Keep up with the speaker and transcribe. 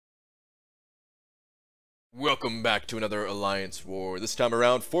Welcome back to another Alliance War. This time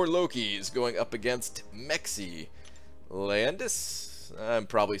around, 4 Lokis going up against Mexi. Landis? I'm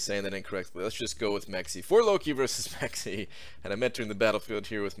probably saying that incorrectly. Let's just go with Mexi. 4 Loki versus Mexi. And I'm entering the battlefield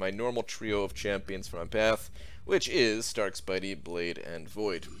here with my normal trio of champions from my path, which is Stark, Spidey, Blade, and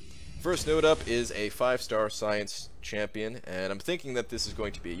Void. First node up is a 5-star Science champion, and I'm thinking that this is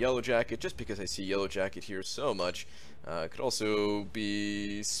going to be a Yellow Jacket, just because I see Yellow Jacket here so much. Could also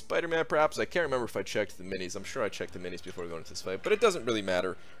be Spider-Man, perhaps. I can't remember if I checked the minis. I'm sure I checked the minis before going into this fight, but it doesn't really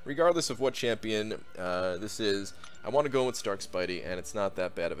matter. Regardless of what champion this is, I want to go with Stark Spidey, and it's not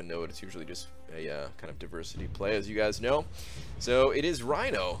that bad of a node. It's usually just a kind of diversity play, as you guys know. So it is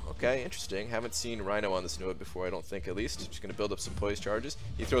Rhino. Okay, interesting. Haven't seen Rhino on this node before, I don't think, at least. Just going to build up some poise charges.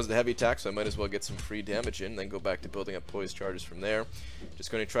 He throws the heavy attack, so I might as well get some free damage in, then go back to building up poise charges from there.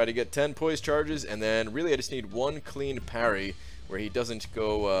 Just going to try to get 10 poise charges, and then really I just need one clean parry where he doesn't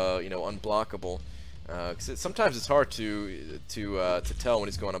go, you know, unblockable. Because sometimes it's hard to tell when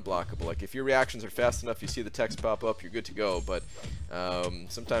he's going unblockable. Like, if your reactions are fast enough, you see the text pop up, you're good to go, but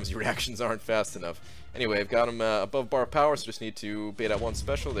sometimes your reactions aren't fast enough. Anyway, I've got him above bar power, so just need to bait out one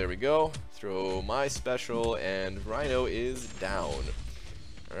special. There we go. Throw my special, and Rhino is down.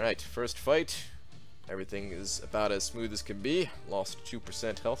 Alright, first fight. Everything is about as smooth as can be. Lost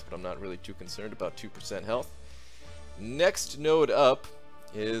 2% health, but I'm not really too concerned about 2% health. Next node up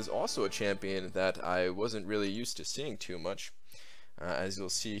is also a champion that I wasn't really used to seeing too much. As you'll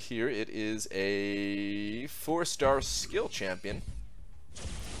see here, it is a 4-star skill champion.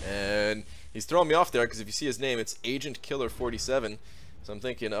 And he's throwing me off there because if you see his name, it's Agent Killer 47. So I'm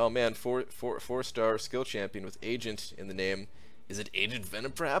thinking, oh man, 4-star skill champion with Agent in the name. Is it Agent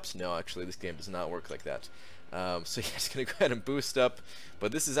Venom perhaps? No, actually this game does not work like that. So yeah, just gonna go ahead and boost up.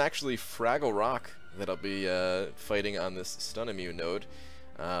 But this is actually Fraggle Rock that I'll be fighting on this stun immune node,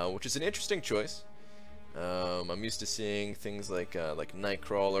 which is an interesting choice. I'm used to seeing things like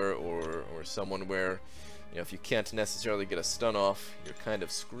Nightcrawler or someone where, you know, if you can't necessarily get a stun off, you're kind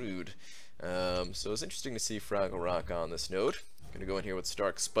of screwed. So it's interesting to see Fraggle Rock on this node. I'm gonna go in here with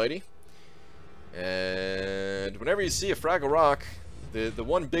Stark Spidey. And whenever you see a Fraggle Rock, the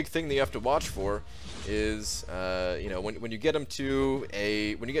one big thing that you have to watch for is, you know, when you get him to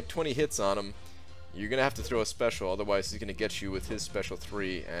when you get 20 hits on him, you're gonna have to throw a special, otherwise he's gonna get you with his special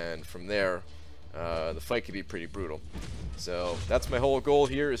 3, and from there, the fight could be pretty brutal. So that's my whole goal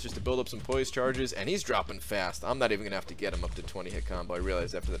here, is just to build up some poise charges, and he's dropping fast. I'm not even gonna have to get him up to 20 hit combo. I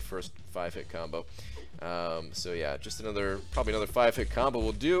realized after that first 5-hit combo. So yeah, just probably another 5-hit combo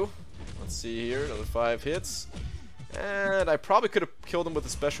will do. Let's see here, another 5 hits. And I probably could have killed him with a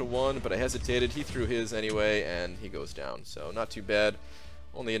special 1, but I hesitated. He threw his anyway, and he goes down. So not too bad.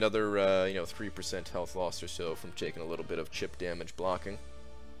 Only another, you know, 3% health loss or so from taking a little bit of chip damage blocking.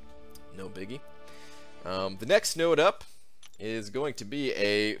 No biggie. The next node up is going to be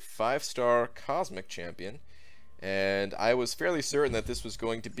a 5-star Cosmic Champion. And I was fairly certain that this was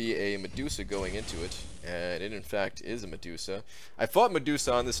going to be a Medusa going into it, and it in fact is a Medusa. I fought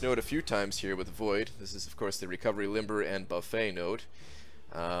Medusa on this node a few times here with Void. This is of course the Recovery Limber and Buffet node.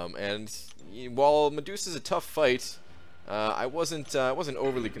 And while Medusa's a tough fight, I wasn't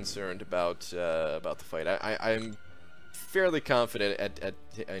overly concerned about the fight. I'm fairly confident at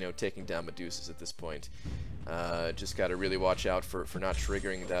you know, taking down Medusas at this point. Just got to really watch out for not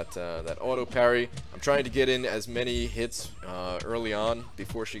triggering that auto parry. I'm trying to get in as many hits early on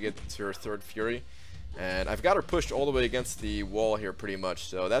before she gets her 3rd Fury, and I've got her pushed all the way against the wall here pretty much.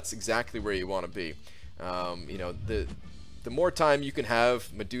 So that's exactly where you want to be. You know, the more time you can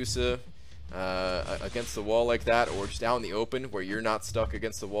have Medusa against the wall like that, or just out in the open where you're not stuck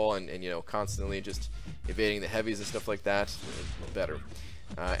against the wall and you know, constantly just evading the heavies and stuff like that, the better.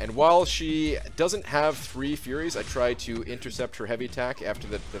 And while she doesn't have 3 Furies, I try to intercept her heavy attack after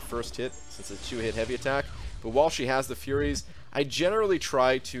the first hit, since it's a 2-hit heavy attack. But while she has the Furies, I generally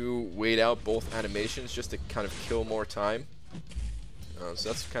try to wait out both animations just to kind of kill more time. So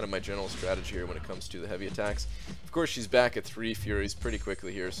that's kind of my general strategy here when it comes to the heavy attacks. Of course, she's back at 3 Furies pretty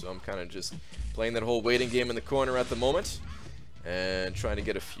quickly here, so I'm kind of just playing that whole waiting game in the corner at the moment, and trying to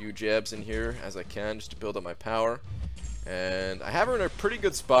get a few jabs in here as I can just to build up my power. And I have her in a pretty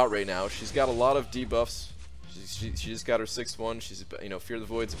good spot right now. She's got a lot of debuffs. She just got her 6th one. She's, you know, Fear the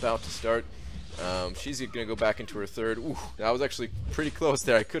Void's about to start. She's gonna go back into her 3rd. Ooh, that was actually pretty close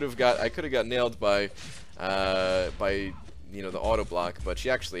there. I could have got nailed by you know, the auto block, but she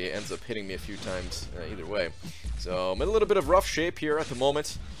actually ends up hitting me a few times either way. So I'm in a little bit of rough shape here at the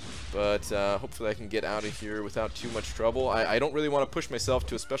moment. But hopefully I can get out of here without too much trouble. I don't really want to push myself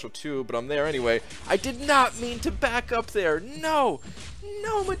to a special 2, but I'm there anyway. I did not mean to back up there. No!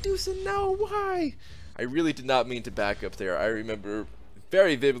 No, Medusa, no! Why? I really did not mean to back up there. I remember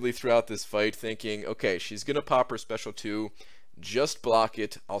very vividly throughout this fight thinking, okay, she's gonna pop her special 2, just block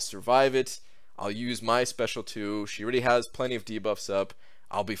it, I'll survive it, I'll use my special 2, she already has plenty of debuffs up,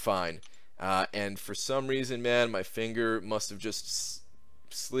 I'll be fine. And for some reason, man, my finger must have just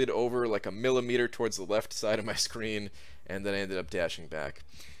slid over like a millimeter towards the left side of my screen, and then I ended up dashing back.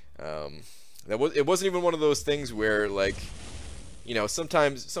 It wasn't even one of those things where, like, you know,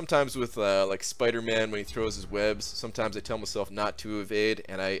 sometimes with like Spider-Man when he throws his webs, sometimes I tell myself not to evade,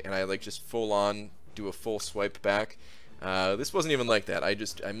 and I like just full on do a full swipe back. This wasn't even like that.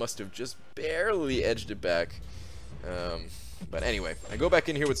 I must have just barely edged it back. But anyway, I go back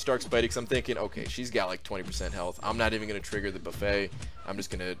in here with Stark Spidey because I'm thinking, okay, she's got like 20% health. I'm not even going to trigger the buffet. I'm just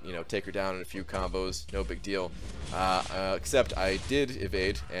going to, you know, take her down in a few combos. No big deal. Except I did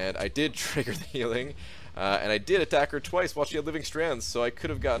evade, and I did trigger the healing. And I did attack her twice while she had living strands, so I could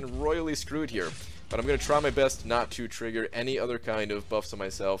have gotten royally screwed here. But I'm going to try my best not to trigger any other kind of buffs on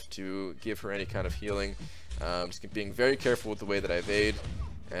myself to give her any kind of healing. Just being very careful with the way that I evade.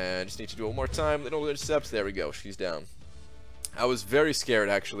 And just need to do it one more time. Little intercepts. There we go. She's down. I was very scared,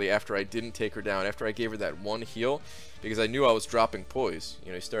 actually, after I didn't take her down, after I gave her that one heal, because I knew I was dropping poise. You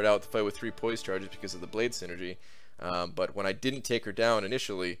know, you start out the fight with 3 poise charges because of the blade synergy. But when I didn't take her down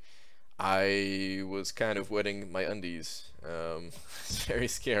initially, I was kind of wetting my undies. It's very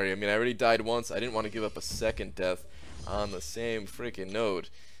scary. I mean, I already died once. I didn't want to give up a second death on the same freaking node.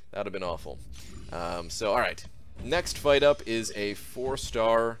 That would have been awful. So, alright. Next fight up is a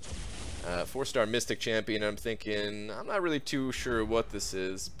 4-star Mystic Champion. I'm thinking, I'm not really too sure what this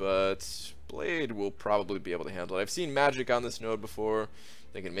is, but Blade will probably be able to handle it. I've seen Magic on this node before.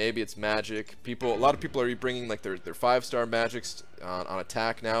 Thinking maybe it's Magic. A lot of people are bringing like their 5-star Magics on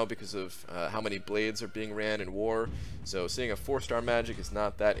attack now because of how many blades are being ran in War. So seeing a 4-star Magic is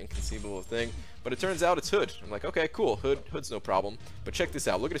not that inconceivable a thing. But it turns out it's Hood. I'm like, okay, cool, Hood's no problem. But check this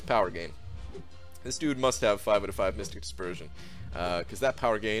out. Look at his power gain. This dude must have 5 out of 5 Mystic Dispersion. Because that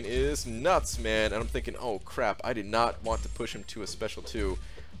power gain is nuts, man. And I'm thinking, oh crap, I did not want to push him to a special 2.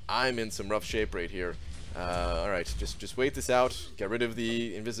 I'm in some rough shape right here. Alright, just wait this out, get rid of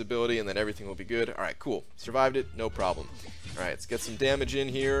the invisibility, and then everything will be good. Alright, cool. Survived it, no problem. Alright, let's get some damage in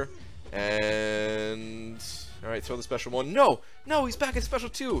here. And... alright, throw the special 1. No! No, he's back at special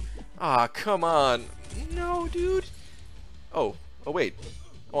 2! Ah, come on. No, dude. Oh, wait.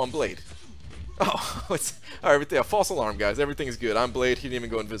 Oh, I'm Blade. Oh, it's... alright, false alarm, guys. Everything's good. I'm Blade. He didn't even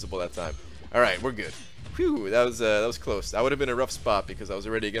go invisible that time. Alright, we're good. Whew, that was close. That would have been a rough spot because I was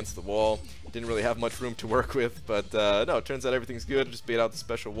already against the wall. Didn't really have much room to work with, but no, it turns out everything's good. Just bait out the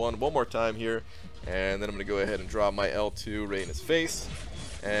special 1 more time here, and then I'm going to go ahead and draw my L2 right in his face.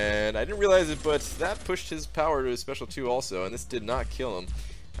 And I didn't realize it, but that pushed his power to his special 2 also, and this did not kill him.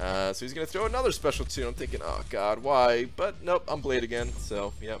 So he's going to throw another special 2, and I'm thinking, oh god, why? But nope, I'm Blade again,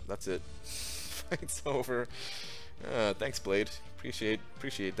 so yep, that's it. Fight's over. Thanks, Blade.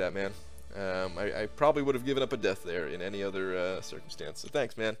 Appreciate that, man. I probably would have given up a death there in any other circumstance. So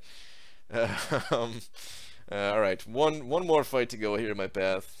thanks, man. Alright, one more fight to go here in my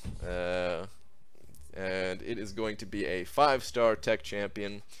path. And it is going to be a 5-star tech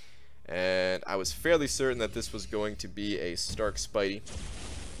champion. And I was fairly certain that this was going to be a Stark Spidey.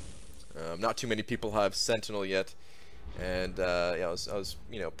 Not too many people have Sentinel yet. And yeah, I was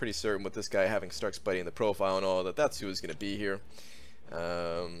you know, pretty certain with this guy having Stark Spidey in the profile and all that's who was going to be here.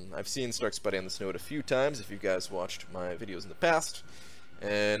 I've seen Stark Spidey on this node a few times if you guys watched my videos in the past.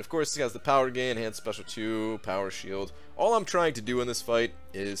 And of course he has the power gain, hand special 2, power shield. All I'm trying to do in this fight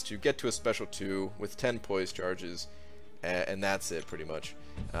is to get to a special 2 with 10 poise charges, and that's it pretty much.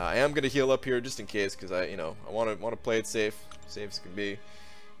 I am going to heal up here just in case because I want to play it safe as can be.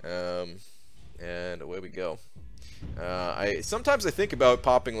 And away we go. Sometimes I think about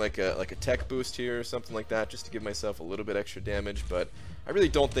popping like a tech boost here or something like that just to give myself a little bit extra damage, but I really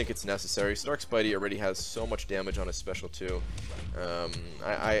don't think it's necessary. Stark Spidey already has so much damage on his special 2.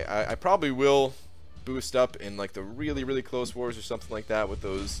 I probably will boost up in like the really close wars or something like that with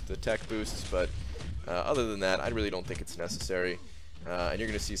the tech boosts, but other than that I really don't think it's necessary. And you're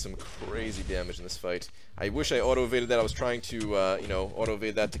going to see some crazy damage in this fight. I wish I auto-evaded that. I was trying to, you know,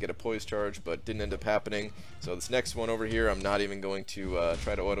 auto-evade that to get a poise charge, but didn't end up happening. So this next one over here, I'm not even going to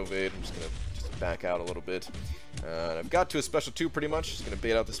try to auto-evade. I'm just going to back out a little bit. And I've got to a special 2 pretty much. Just going to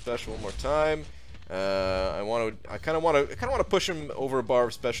bait out the special one more time. I kind of want to push him over a bar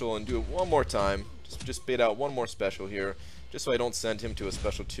of special and do it one more time. Just bait out one more special here, just so I don't send him to a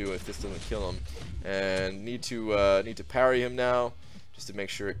special 2 if this doesn't kill him. And need to parry him now. just to make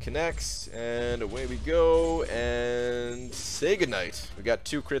sure it connects, and away we go, and say goodnight. We got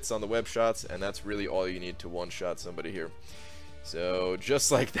 2 crits on the web shots, and that's really all you need to one-shot somebody here. So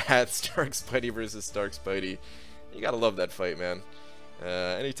just like that, Stark Spidey versus Stark Spidey. You gotta love that fight, man.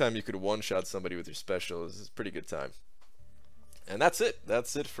 Anytime you could one-shot somebody with your special is a pretty good time. And that's it.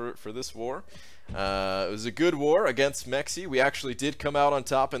 That's it for this war. It was a good war against Mexi. We actually did come out on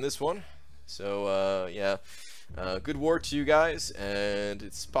top in this one. So, yeah. Good war to you guys, and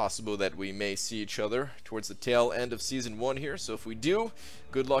it's possible that we may see each other towards the tail end of Season 1 here. So if we do,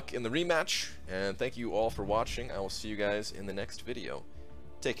 good luck in the rematch, and thank you all for watching. I will see you guys in the next video.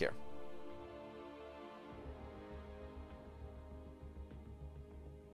 Take care.